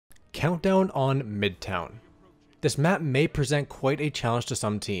Countdown on Midtown. This map may present quite a challenge to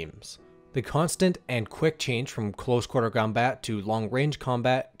some teams. The constant and quick change from close quarter combat to long range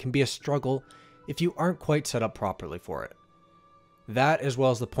combat can be a struggle if you aren't quite set up properly for it. That, as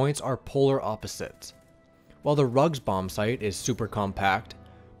well as the points, are polar opposites. While the Rugs bomb site is super compact,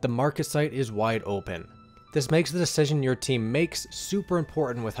 the market site is wide open. This makes the decision your team makes super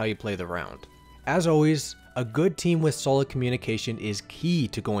important with how you play the round. As always, a good team with solid communication is key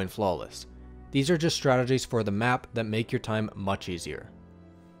to going flawless. These are just strategies for the map that make your time much easier.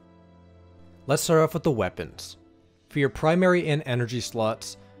 Let's start off with the weapons. For your primary and energy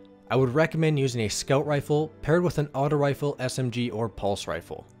slots, I would recommend using a scout rifle paired with an auto rifle, SMG, or pulse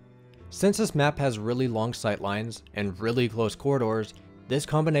rifle. Since this map has really long sight lines and really close corridors, this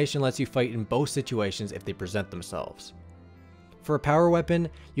combination lets you fight in both situations if they present themselves. For a power weapon,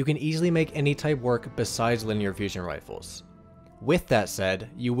 you can easily make any type work besides linear fusion rifles. With that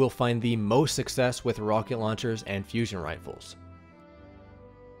said, you will find the most success with rocket launchers and fusion rifles.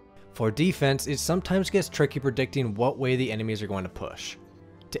 For defense, it sometimes gets tricky predicting what way the enemies are going to push.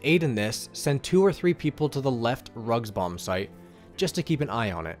 To aid in this, send 2 or 3 people to the left Rugs bomb site just to keep an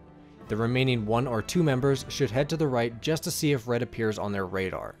eye on it. The remaining 1 or 2 members should head to the right just to see if red appears on their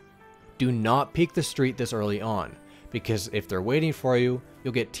radar. Do not peek the street this early on, because if they're waiting for you,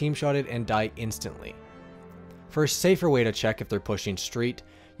 you'll get team shotted and die instantly. For a safer way to check if they're pushing street,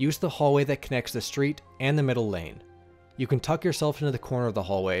 use the hallway that connects the street and the middle lane. You can tuck yourself into the corner of the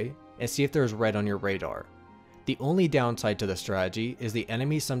hallway and see if there's red on your radar. The only downside to this strategy is the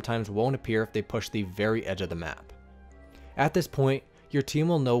enemies sometimes won't appear if they push the very edge of the map. At this point, your team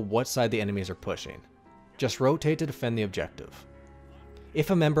will know what side the enemies are pushing. Just rotate to defend the objective. If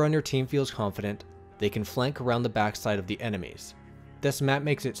a member on your team feels confident, they can flank around the backside of the enemies. This map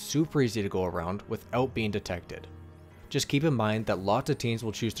makes it super easy to go around without being detected. Just keep in mind that lots of teams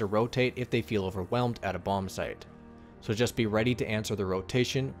will choose to rotate if they feel overwhelmed at a bomb site, so just be ready to answer the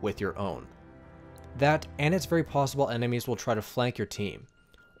rotation with your own. That, and it's very possible enemies will try to flank your team,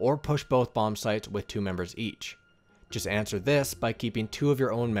 or push both bomb sites with 2 members each. Just answer this by keeping 2 of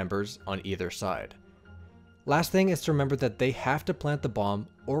your own members on either side. Last thing is to remember that they have to plant the bomb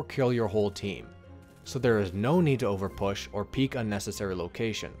or kill your whole team, so there is no need to overpush or peek unnecessary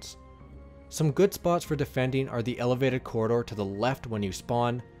locations. Some good spots for defending are the elevated corridor to the left when you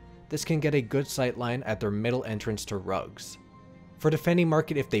spawn. This can get a good sight line at their middle entrance to Rugs. For defending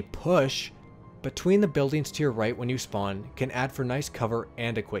market if they push, between the buildings to your right when you spawn can add for nice cover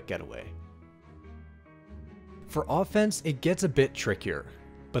and a quick getaway. For offense, it gets a bit trickier,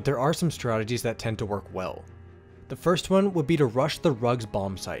 but there are some strategies that tend to work well. The first one would be to rush the Rugs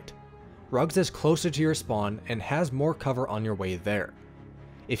bomb site. Rugs is closer to your spawn and has more cover on your way there.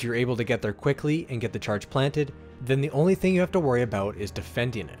 If you're able to get there quickly and get the charge planted, then the only thing you have to worry about is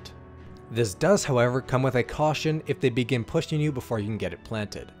defending it. This does, however, come with a caution if they begin pushing you before you can get it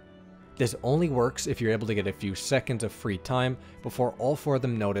planted. This only works if you're able to get a few seconds of free time before all 4 of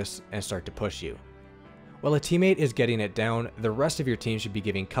them notice and start to push you. While a teammate is getting it down, the rest of your team should be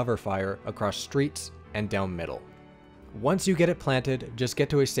giving cover fire across streets and down middle. Once you get it planted, just get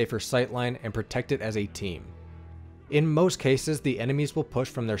to a safer sightline and protect it as a team. In most cases, the enemies will push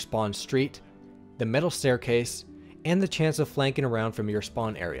from their spawn street, the middle staircase, and the chance of flanking around from your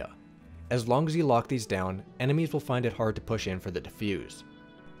spawn area. As long as you lock these down, enemies will find it hard to push in for the defuse.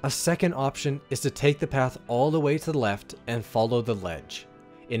 A second option is to take the path all the way to the left and follow the ledge.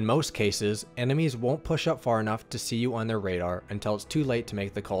 In most cases, enemies won't push up far enough to see you on their radar until it's too late to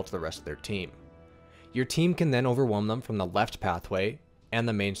make the call to the rest of their team. Your team can then overwhelm them from the left pathway and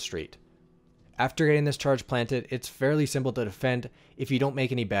the main street. After getting this charge planted, it's fairly simple to defend if you don't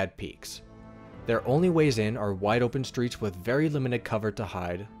make any bad peeks. Their only ways in are wide open streets with very limited cover to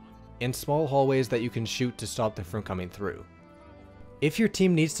hide, and small hallways that you can shoot to stop them from coming through. If your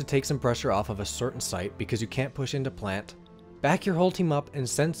team needs to take some pressure off of a certain site because you can't push into plant, back your whole team up and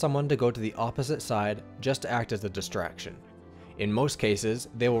send someone to go to the opposite side just to act as a distraction. In most cases,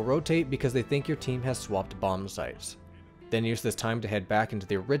 they will rotate because they think your team has swapped bomb sites. Then use this time to head back into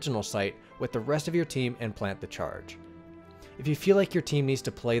the original site with the rest of your team and plant the charge. If you feel like your team needs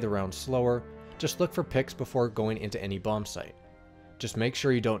to play the round slower, just look for picks before going into any bomb site. Just make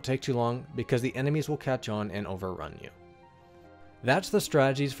sure you don't take too long because the enemies will catch on and overrun you. That's the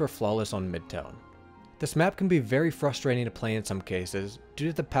strategies for Flawless on Midtown. This map can be very frustrating to play in some cases due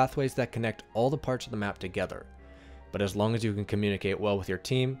to the pathways that connect all the parts of the map together. But as long as you can communicate well with your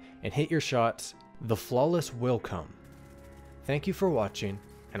team and hit your shots, the Flawless will come. Thank you for watching,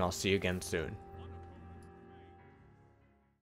 and I'll see you again soon.